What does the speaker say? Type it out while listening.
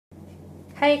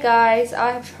Hey guys,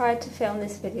 I have tried to film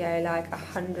this video like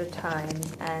 100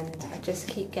 times and I just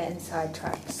keep getting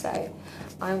sidetracked, so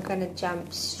I'm going to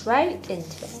jump straight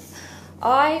into it.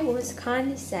 I was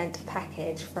kindly sent a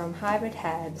package from Hybrid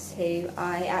Herbs, who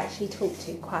I actually talk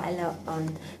to quite a lot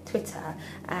on Twitter,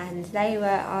 and they were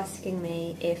asking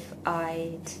me if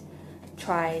I'd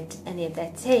tried any of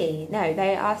their tea. No,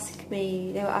 they were asking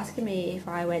me if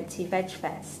I went to Veg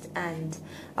Fest, and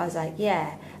I was like,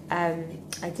 yeah,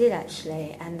 I did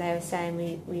actually. And they were saying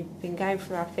we've been going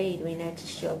through our feed, we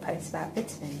noticed your post about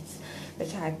vitamins,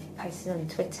 which I posted on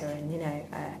Twitter, and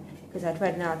because I'd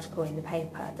read an article in the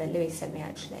paper that Louis sent me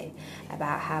actually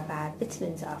about how bad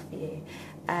vitamins are for you.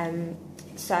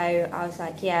 So I was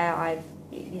like, yeah, I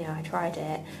tried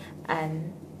it.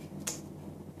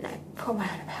 No, what am I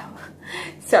on about?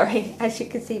 Sorry, as you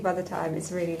can see by the time,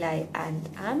 it's really late and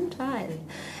I'm tired.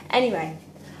 Anyway,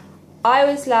 I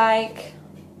was like,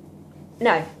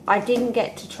 no, I didn't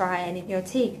get to try any of your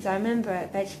tea, because I remember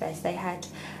at VegFest they had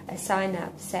a sign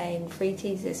up saying free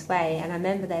teas this way, and I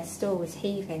remember their store was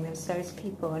heaving, there was loads of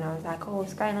people, and I was like, oh,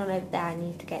 what's going on over there, I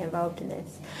need to get involved in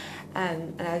this.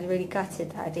 And I was really gutted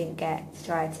that I didn't get to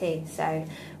try a tea. So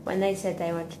when they said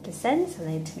they wanted to send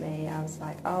something to me, I was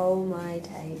like, oh my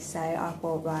days. So I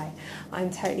thought, right, I'm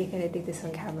totally going to do this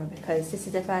on camera, because this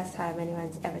is the first time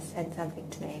anyone's ever sent something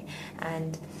to me,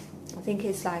 and I think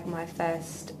it's like my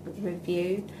first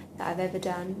review that I've ever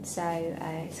done, so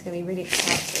it's going to be really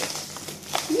exciting.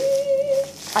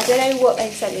 I don't know what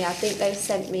they sent me. I think they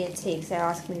sent me a tea, because they were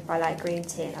asking me if I like green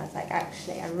tea, and I was like,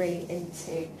 actually, I'm really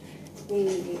into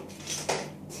the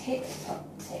TikTok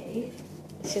tea.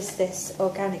 It's just this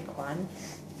organic one,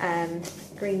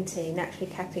 green tea, naturally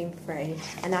caffeine free,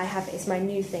 and it's my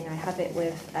new thing. I have it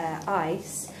with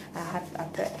ice. I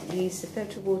use the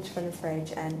filtered water from the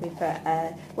fridge, and we put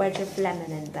a wedge of lemon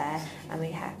in there, and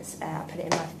I put it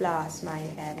in my flask, my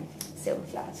silver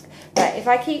flask. But if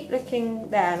I keep looking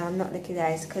there and I'm not looking there,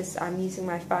 it's because I'm using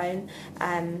my phone,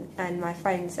 and my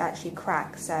phone's actually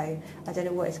cracked, so I don't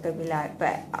know what it's going to be like,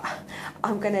 but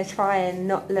I'm going to try and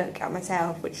not look at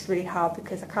myself, which is really hard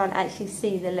because I can't actually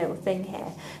see the little thing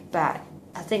here, but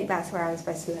I think that's where I'm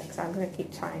supposed to look, so I'm going to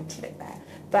keep trying to look there.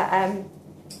 But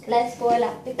let's boil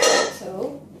up the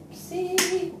kettle,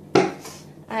 see,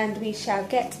 and we shall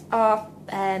get our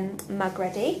mug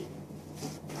ready.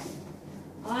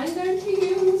 I'm going to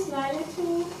use my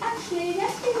little, actually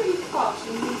let's be really posh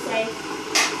and use a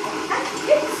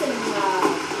Gibson mug.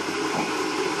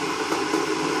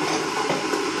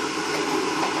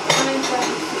 I'm going to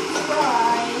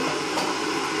try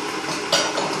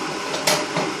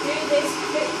do this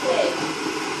quickly.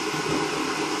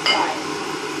 Right.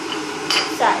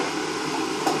 So,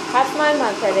 have my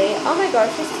mug ready. Oh my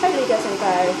gosh, this totally doesn't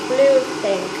go. Blue with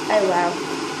pink. Oh well.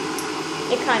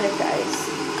 It kind of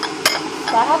goes.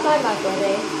 So I have my mug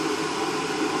ready.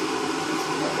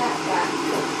 Put that back.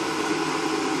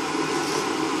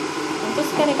 I'm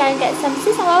just going to go and get some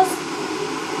scissors.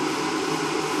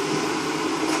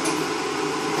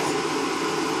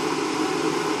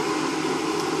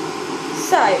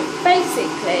 So,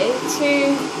 basically,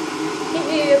 to give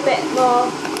you a bit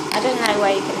more, I don't know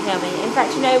where you can hear me. In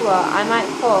fact, you know what? I might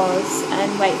pause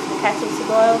and wait for the kettle to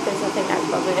boil, because I think that's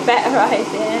probably a better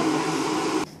idea.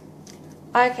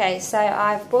 Okay, so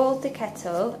I've boiled the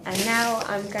kettle, and now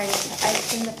I'm going to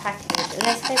open the package. And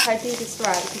let's hope I do this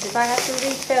right, because if I have to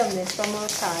refilm this one more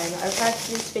time, I've tried to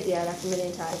do this video like a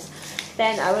million times,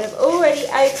 then I would have already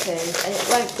opened and it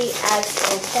won't be as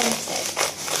authentic.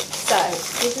 So,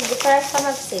 this is the first time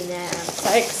I've seen it, and I'm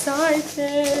so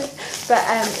excited. But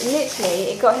literally,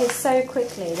 it got here so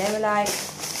quickly. They were like,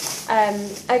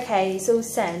 okay, it's all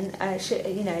sent,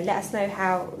 let us know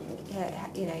how,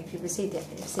 if you've received it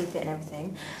and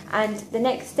everything. And the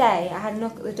next day, I had a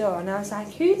knock at the door, and I was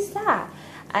like, who's that?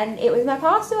 And it was my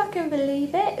parcel. I couldn't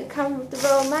believe it. It came with the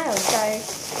Royal Mail, so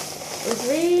it was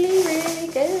really, really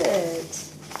good.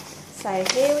 So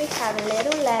here we have a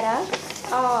little letter.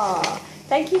 Oh.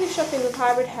 Thank you for shopping with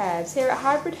Hybrid Herbs. Here at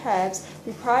Hybrid Herbs,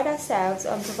 we pride ourselves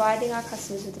on providing our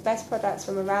customers with the best products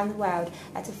from around the world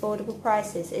at affordable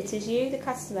prices. It is you, the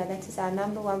customer, that is our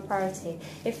 #1 priority.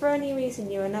 If for any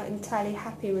reason you are not entirely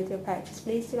happy with your purchase,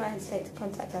 please do not hesitate to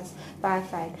contact us via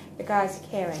phone. Regards,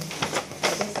 Kieran.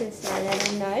 So this is my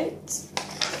little note.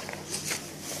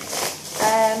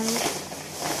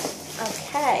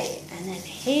 Okay, and then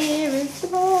here is the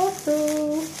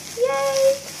bottle.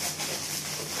 Yay!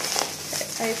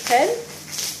 Open.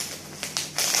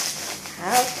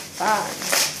 Have fun.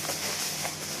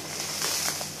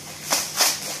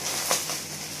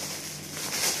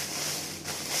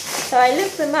 So I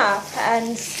looked them up,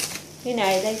 and you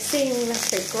know, they seem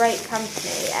like a great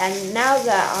company, and now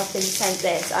that I've been sent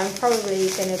this, I'm probably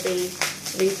going to be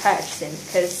repurchasing,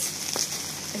 because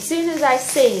as soon as I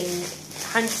seen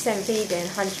 100% vegan,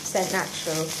 100%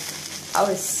 natural, I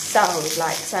was sold,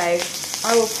 like, so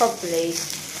I will probably,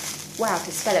 wow, I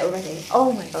can smell it already.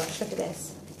 Oh my gosh, look at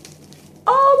this.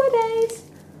 Oh my days.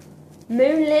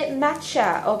 Moonlit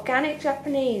matcha, organic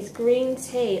Japanese, green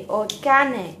tea,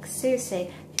 organic,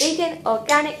 seriously, vegan,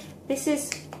 organic. This is,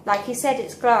 like he said,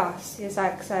 it's glass. He was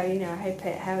like, so, you know, I hope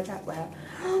it held up well.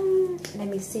 Let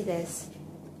me see this.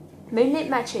 Moonlit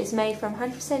matcha is made from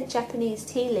 100% Japanese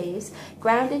tea leaves,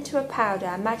 ground into a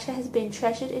powder. Matcha has been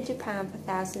treasured in Japan for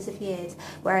thousands of years,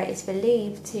 where it is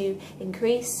believed to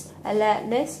increase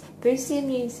alertness, boost the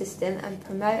immune system, and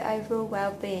promote overall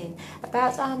well-being.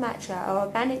 About our matcha, our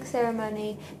organic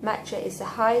ceremony matcha is the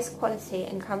highest quality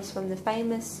and comes from the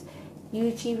famous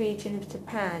Uji region of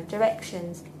Japan.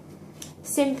 Directions: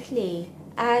 simply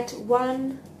add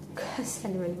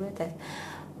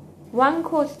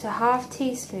 1/4 to half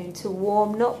teaspoon to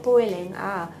warm, not boiling.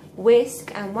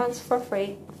 Whisk, and once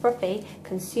frothy,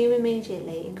 consume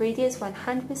immediately. Ingredients: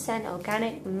 100%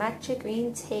 organic matcha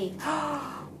green tea.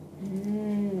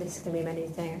 This is going to be many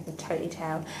things, I can totally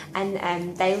tell.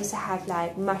 And they also have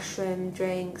like mushroom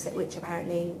drinks, which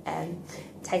apparently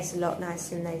taste a lot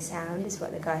nicer than they sound, is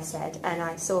what the guy said. And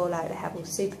I saw like they have all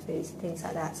superfoods and things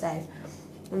like that, so I'm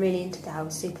really into the whole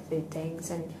superfood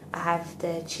things. And I have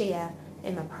the chia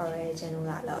in my porridge and all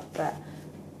that lot, but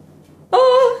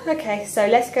oh, okay, so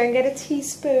let's go and get a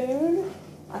teaspoon.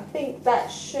 I think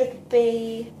that should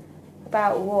be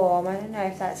about warm. I don't know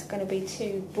if that's going to be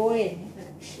too boiling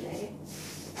actually.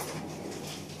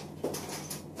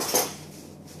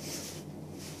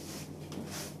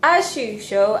 As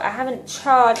usual, I haven't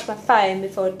charged my phone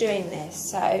before doing this,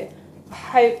 so I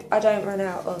hope I don't run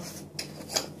out of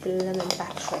blooming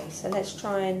battery. So let's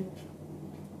try and,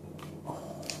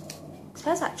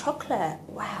 smells like chocolate.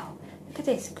 Wow, look at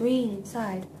this, green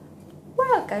inside.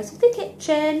 Wow, it goes with the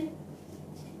kitchen.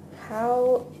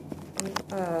 How on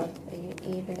earth are you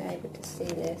even able to see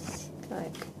this?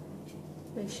 Like,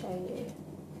 let me show you.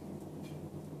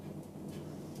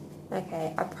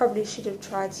 Okay, I probably should have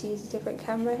tried to use a different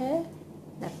camera here.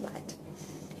 Never mind.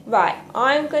 Right,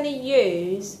 I'm going to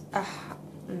use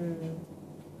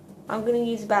I'm going to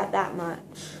use about that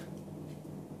much.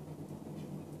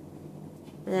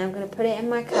 And then I'm going to put it in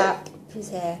my cup, which is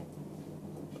here.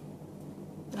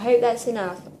 I hope that's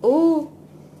enough. Ooh!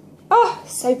 Oh,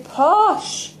 so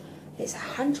posh! It's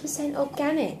 100%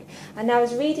 organic. And I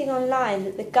was reading online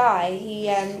that the guy,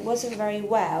 he wasn't very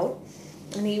well.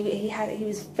 And he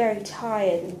was very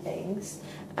tired and things.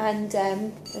 And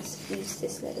let's use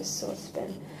this little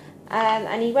saucepan.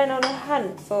 And he went on a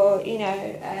hunt for, you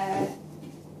know,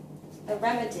 a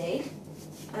remedy.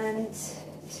 And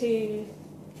to...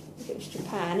 I think it was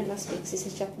Japan, it must be because this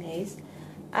is Japanese,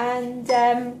 and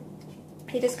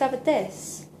he discovered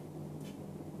this.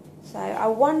 So I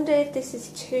wonder if this is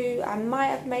too, I might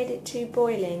have made it too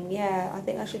boiling. Yeah, I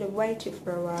think I should have waited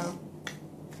for a while.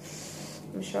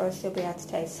 I'm sure I'll still be able to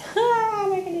taste. How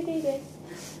am I going to do this?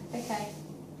 Okay,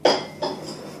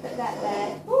 put that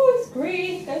there. Oh, it's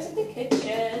green, go to the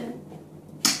kitchen.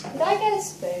 Did I get a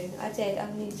spoon? I did,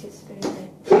 I'm going to use a spoon.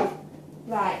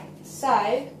 Right,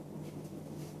 so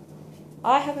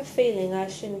I have a feeling I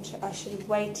should have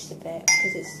waited a bit,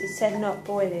 because it said not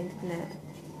boiling, didn't it?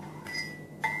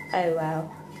 Oh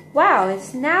well. Wow,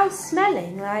 it's now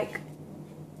smelling like,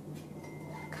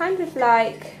 kind of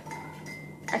like,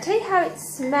 I tell you how it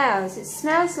smells. It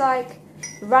smells like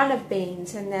runner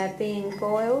beans when they're being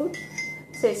boiled.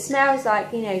 So it smells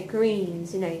like, you know,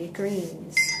 greens, you know, your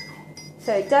greens.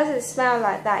 So it doesn't smell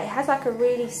like that. It has like a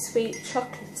really sweet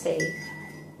chocolatey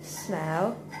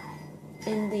smell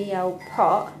in the old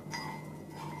pot,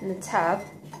 in the tub,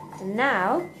 and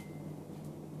now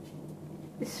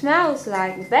it smells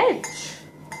like veg.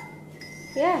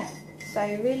 Yeah, so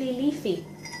really leafy.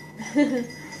 I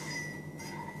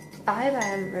hope I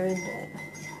haven't ruined it.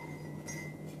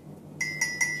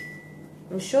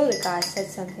 I'm sure the guy said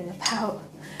something about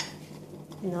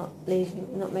not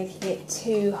making it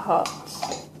too hot,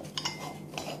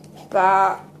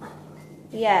 but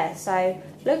yeah, so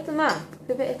look them up,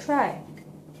 give it a try.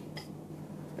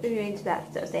 If you're into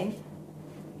that sort of thing.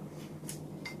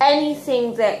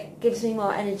 Anything that gives me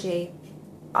more energy,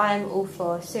 I'm all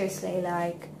for. Seriously,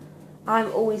 like,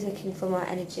 I'm always looking for more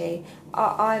energy.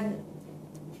 I've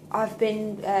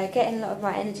been getting a lot of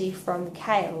my energy from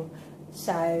kale,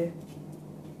 so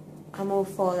I'm all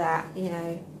for that, you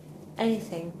know,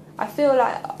 anything. I feel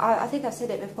like, I think I've said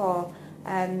it before,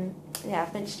 yeah,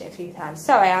 I've mentioned it a few times.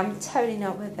 Sorry, I'm totally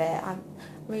not with it. I'm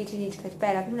really do need to go to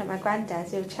bed. I've been at my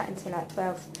granddad's. We were chatting till like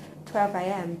 12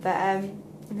 a.m. But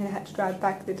and then I had to drive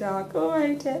back in the dark. Oh, I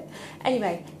hate it.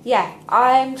 Anyway, yeah,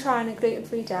 I'm trying a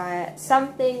gluten-free diet.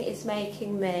 Something is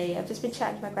making me... I've just been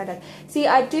chatting to my granddad. See,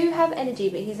 I do have energy,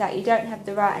 but he's like, you don't have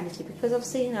the right energy. Because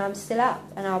obviously, you know, I'm still up.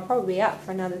 And I'll probably be up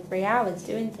for another 3 hours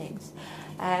doing things.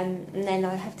 And then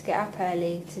I'll have to get up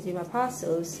early to do my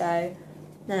parcels. So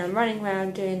then I'm running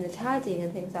around doing the tidying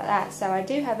and things like that. So I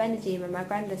do have energy, but my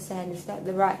granddad's saying it's not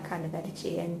the right kind of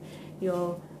energy. And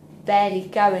you're... barely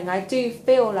going. I do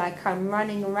feel like I'm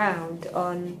running around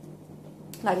on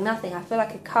like nothing. I feel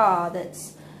like a car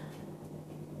that's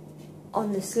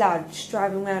on the sludge,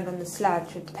 driving around on the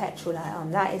sludge with the petrol light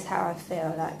on. That is how I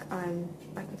feel. Like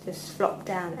I could just flop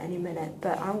down any minute.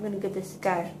 But I'm going to give this a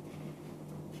go.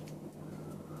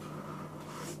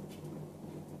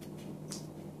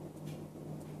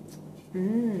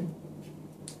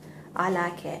 I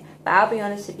like it, but I'll be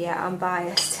honest with you, I'm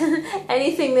biased.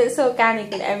 Anything that's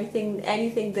organic and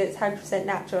anything that's 100%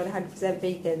 natural and 100%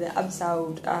 vegan, I'm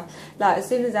sold. Like as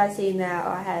soon as I seen that, or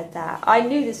I heard that, I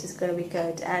knew this was going to be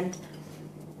good. And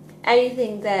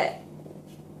anything that,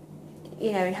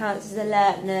 you know, enhances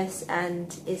alertness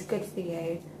and is good for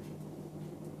you,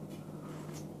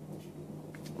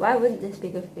 why wouldn't this be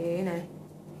good for you? You know.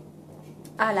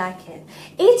 I like it.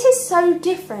 It is so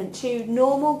different to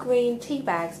normal green tea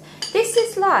bags. This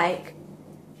is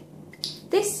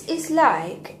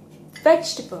like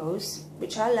vegetables,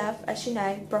 which I love, as you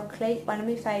know. Broccoli, one of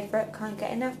my favourite. Can't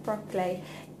get enough broccoli.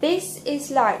 This is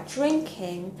like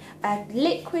drinking a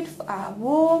nice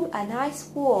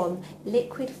warm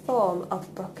liquid form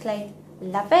of broccoli.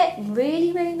 Love it.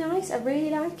 Really, really nice. I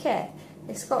really like it.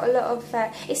 It's got a lot of...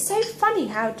 it's so funny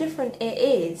how different it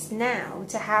is now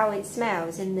to how it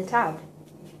smells in the tub.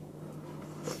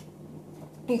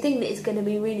 You think that it's going to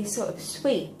be really sort of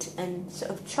sweet and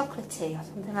sort of chocolatey or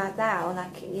something like that, or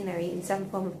like, you know, eating some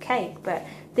form of cake. But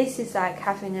this is like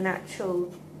having an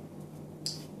actual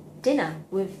dinner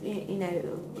with, you know,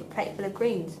 a plate full of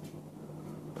greens.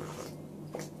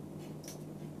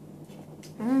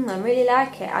 I really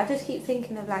like it. I just keep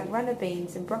thinking of like runner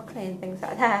beans and broccoli and things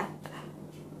like that.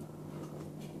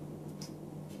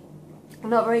 I'm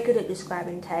not very good at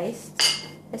describing taste.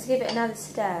 Let's give it another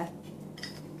stir.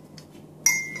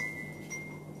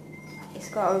 It's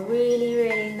got a really,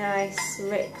 really nice,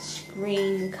 rich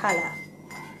green colour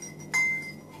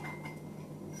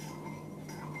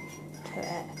to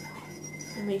it.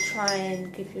 Let me try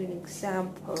and give you an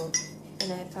example. I don't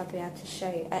know if I'll be able to show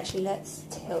you. Actually, let's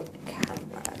tilt the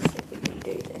camera, see if we can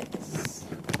do this.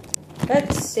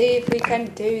 Let's see if we can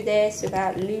do this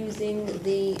without losing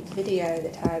the video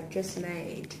that I've just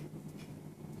made.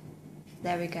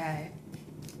 There we go.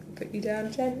 Put you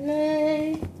down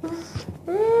gently.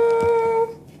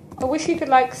 I wish you could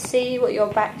like see what your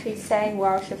battery's saying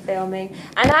whilst you're filming.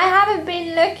 And I haven't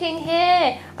been looking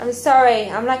here. I'm sorry.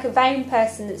 I'm like a vain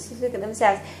person that's just looking at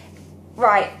themselves.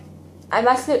 Right. I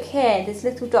must look here. This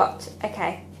little dot.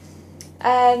 Okay.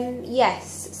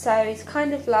 Yes. So it's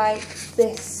kind of like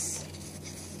this.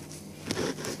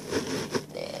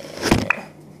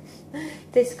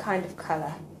 This kind of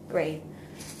colour, green.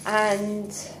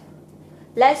 And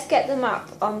let's get them up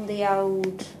on the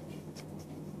old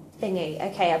thingy.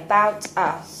 Okay, about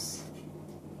us.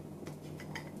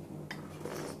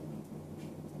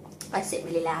 I sit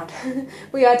really loud.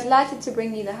 We are delighted to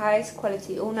bring you the highest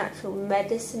quality all natural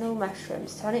medicinal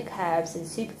mushrooms, tonic herbs and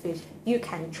superfoods you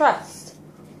can trust.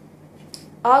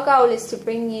 Our goal is to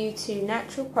bring you to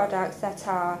natural products that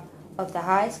are of the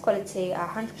highest quality, are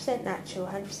 100% natural,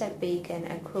 100% vegan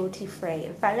and cruelty free.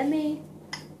 In fact, let me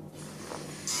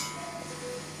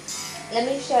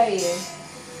show you.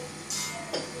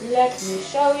 Let me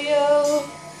show you.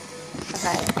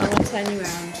 Okay, I will turn you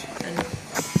around and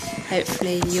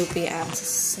hopefully you'll be able to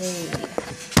see.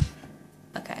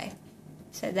 Okay,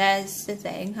 so there's the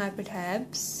thing, hybrid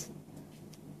herbs.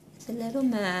 It's a little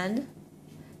man.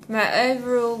 For our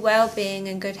overall well-being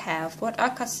and good health, what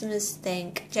our customers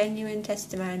think, genuine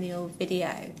testimonial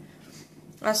video.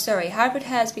 Oh, sorry, Hybrid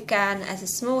Herbs began as a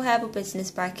small herbal business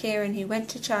by Kieran, who went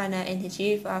to China in his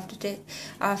youth after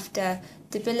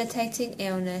debilitating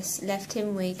illness left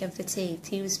him weak and fatigued.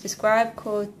 He was prescribed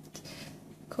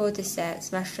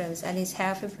cordyceps mushrooms and his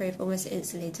health improved almost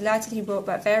instantly. Delighted, he brought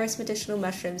back various medicinal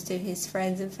mushrooms to his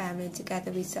friends and family, and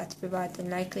together we started to provide them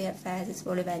locally at fairs and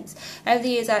small events. Over the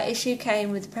years, our issue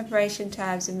came with preparation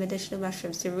times of medicinal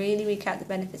mushrooms. To really recap the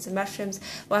benefits of mushrooms,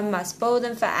 one must boil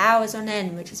them for hours on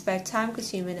end, which is both time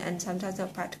consuming and sometimes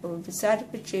not practical. We decided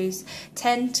to produce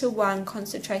 10:1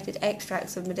 concentrated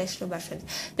extracts of medicinal mushrooms.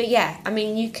 But yeah, I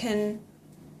mean, you can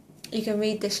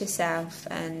read this yourself,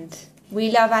 and We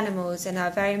love animals and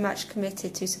are very much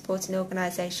committed to supporting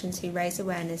organisations who raise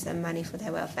awareness and money for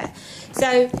their welfare.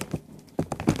 So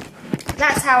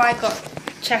that's how I got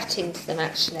chatting to them,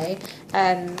 actually,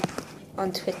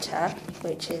 on Twitter,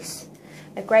 which is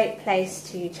a great place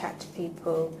to chat to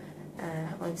people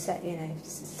on social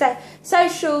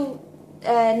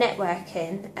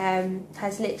networking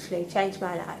has literally changed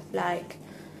my life. Like,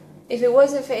 if it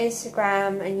wasn't for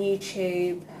Instagram and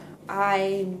YouTube,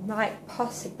 I might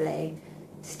possibly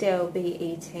still be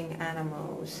eating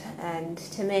animals. And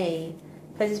to me,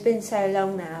 because it's been so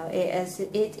long now,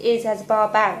 it is as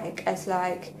barbaric as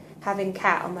like having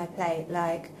cat on my plate,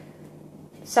 like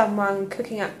someone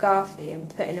cooking up Garfi and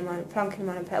putting them on, plonking them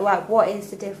on a plate. Well, what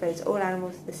is the difference? All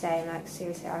animals are the same. Like,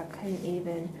 seriously, I couldn't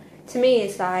even. To me,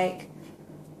 it's like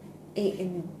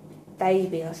eating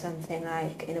baby or something,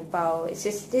 like in a bowl. It's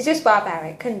just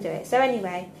barbaric. Couldn't do it. So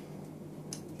anyway,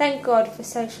 thank God for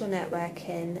social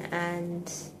networking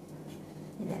and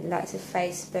lots of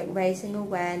Facebook raising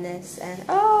awareness. And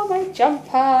oh, my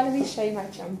jumper! Let me show you my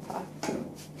jumper.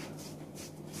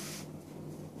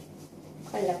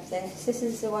 I love this. This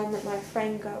is the one that my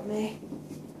friend got me.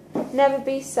 Never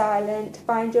be silent.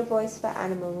 Find your voice for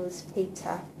animals,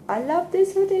 Peter. I love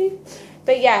this hoodie.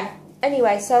 But yeah,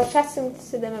 anyway, so I was chatting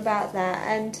to them about that,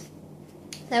 and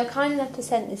they were kind enough to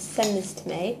send this to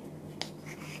me.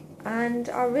 And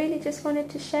I really just wanted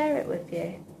to share it with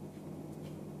you.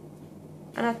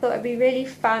 And I thought it'd be a really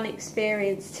fun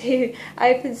experience to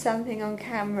open something on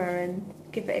camera and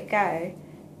give it a go.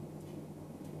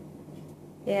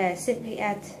 Yeah, simply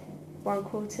add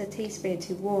 1/4 teaspoon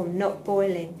to warm, not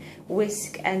boiling.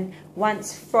 Whisk and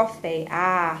once frothy.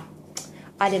 Ah,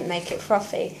 I didn't make it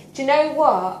frothy. Do you know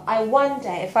what? I wonder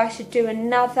if I should do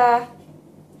another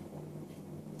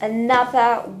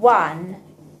one.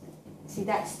 See,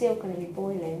 that's still going to be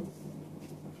boiling.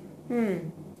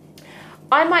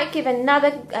 I might give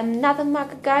another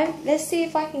mug a go. Let's see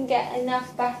if I can get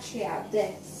enough battery out of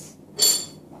this.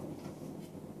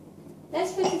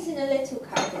 Let's put it in a little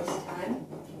cup this time.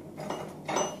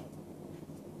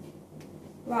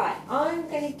 Right, I'm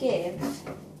going to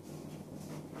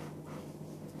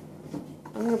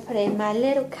put it in my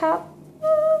little cup.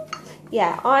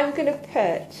 Yeah, I'm going to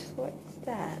put, what's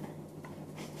that?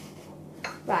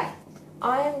 Right,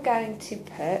 I am going to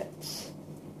put,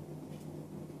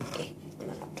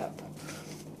 my laptop.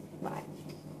 Right,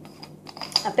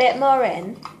 a bit more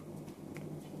in.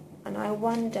 And I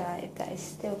wonder if that is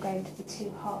still going to be too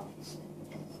hot.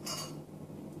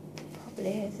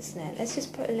 Probably is, isn't it? Let's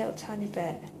just put a little tiny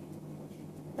bit.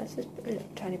 Let's just put a little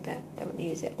tiny bit. Don't want to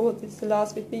use it. Oh, this will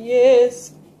last me for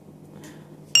years.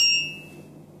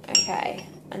 Okay,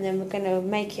 and then we're going to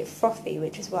make it frothy,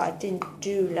 which is what I didn't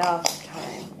do last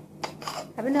time.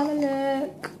 Have another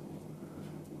look.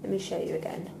 Let me show you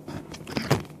again.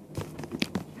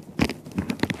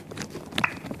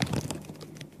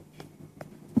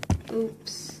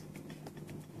 Oops.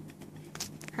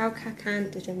 How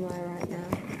candid am I right now?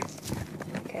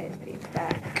 Okay, be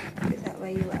back. Is that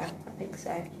where you were? I think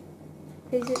so.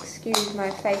 Please excuse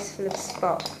my face full of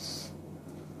spots.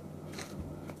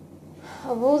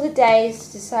 Of all the days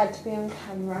to decide to be on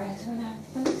camera, is when I'm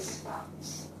full of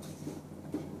spots.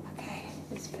 Okay,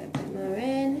 let's put a bit more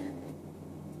in.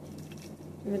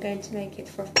 And we're going to make it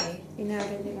frothy. You know, I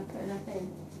don't think I put enough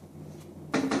in.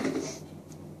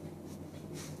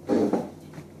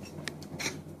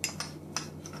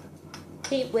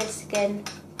 Keep whisking.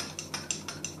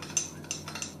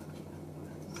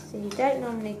 So you don't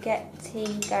normally get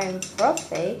tea going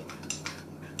frothy.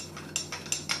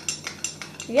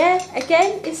 Yeah,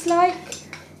 again, it's like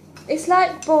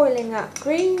boiling up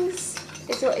greens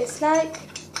is what it's like.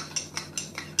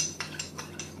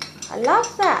 I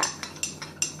love that.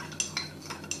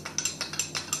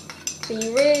 But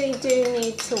you really do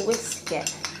need to whisk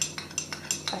it,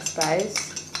 I suppose.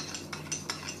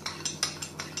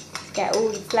 Get all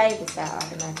the flavours out,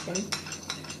 I'd imagine.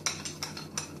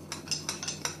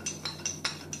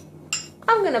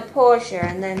 I'm going to pause here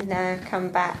and then come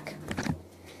back.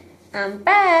 I'm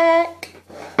back.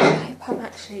 I hope I'm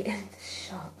actually in the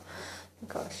shot. Oh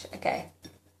gosh, okay.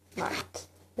 Right,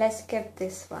 let's give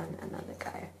this one another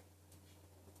go.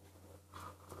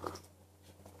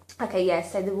 Okay, yeah,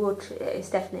 so the water is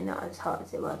definitely not as hot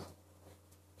as it was.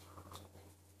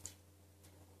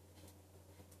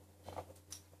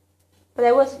 But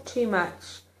there wasn't too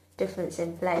much difference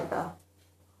in flavour.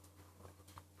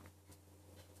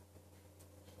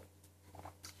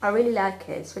 I really like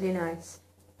it, it's really nice.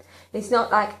 It's not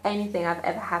like anything I've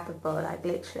ever had before, like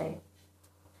literally.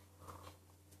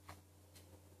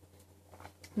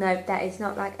 No, that is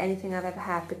not like anything I've ever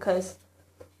had because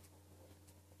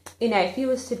you know, if you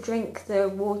was to drink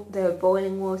the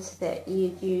boiling water that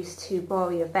you'd use to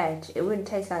boil your veg, it wouldn't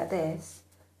taste like this.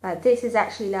 Like, this is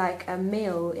actually like a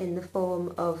meal in the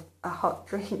form of a hot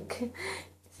drink.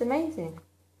 It's amazing.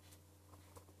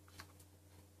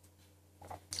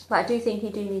 But I do think you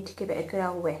do need to give it a good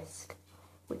old whisk,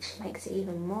 which makes it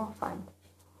even more fun.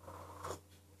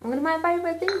 One of my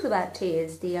favourite things about tea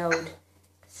is the old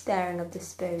stirring of the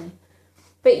spoon.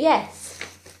 But yes,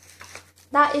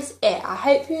 that is it. I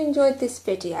hope you enjoyed this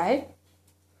video.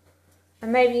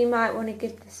 And maybe you might want to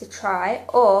give this a try.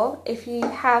 Or if you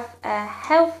have a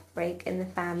health freak in the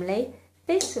family,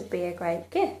 this would be a great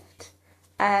gift.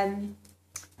 I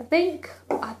think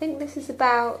this is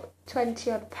about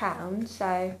 £20 odd,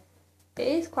 so it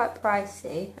is quite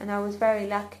pricey, and I was very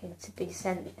lucky to be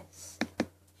sent this.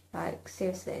 Like,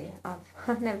 seriously,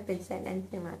 I've never been sent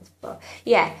anything like this before.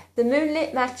 Yeah, the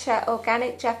Moonlit Matcha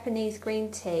Organic Japanese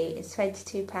Green Tea is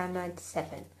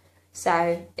 £22.97.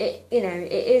 So it, you know,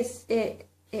 it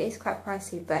is quite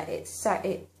pricey, but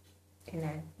you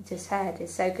know, just heard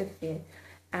it's so good for you.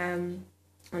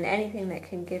 And anything that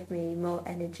can give me more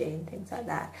energy and things like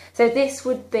that. So this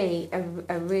would be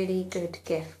a really good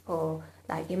gift for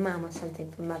like your mum or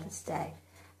something for Mother's Day.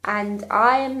 And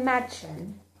I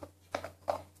imagine,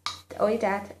 or your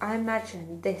dad, I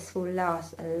imagine this will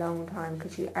last a long time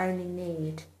because you only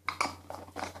need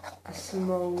a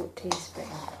small teaspoon.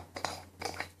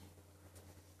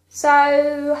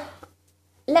 So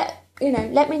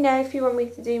let me know if you want me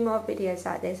to do more videos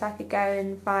like this. I could go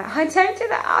and find.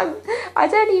 I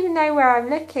don't even know where I'm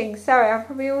looking. Sorry, I'm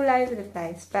probably all over the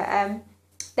place. But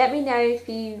let me know if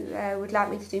you would like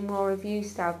me to do more review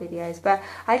style videos. But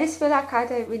I just feel like I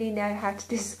don't really know how to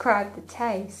describe the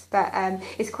taste. But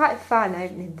it's quite fun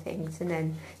opening things and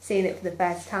then seeing it for the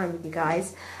first time with you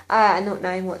guys and not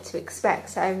knowing what to expect.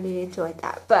 So I really enjoyed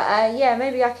that. But yeah,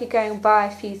 maybe I could go and buy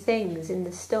a few things in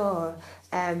the store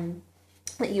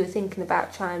that you were thinking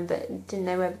about trying but didn't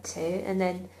know whether to, and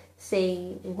then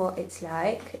see what it's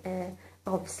like.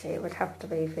 Obviously it would have to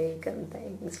be vegan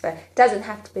things, but it doesn't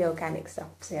have to be organic stuff.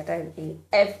 Obviously I don't eat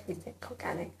everything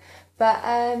organic. But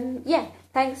yeah,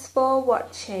 thanks for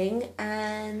watching,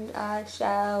 and I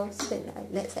shall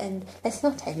let's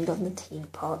not end on the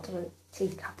teapot or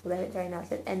teacup, although it's very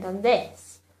nice. Let's end on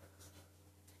this.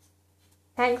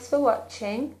 Thanks for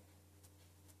watching.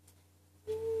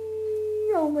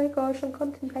 Oh my gosh, I'm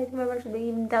contemplating whether I should have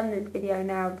even done this video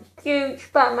now. The huge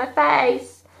spot on my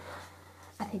face.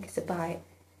 I think it's a bite.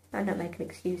 I'm not making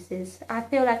excuses. I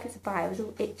feel like it's a bite. It was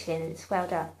all itching and it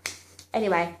swelled up.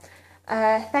 Anyway,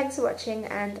 thanks for watching,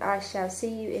 and I shall see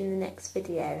you in the next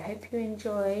video. I hope you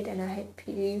enjoyed and I hope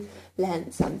you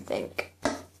learned something.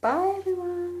 Bye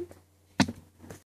everyone.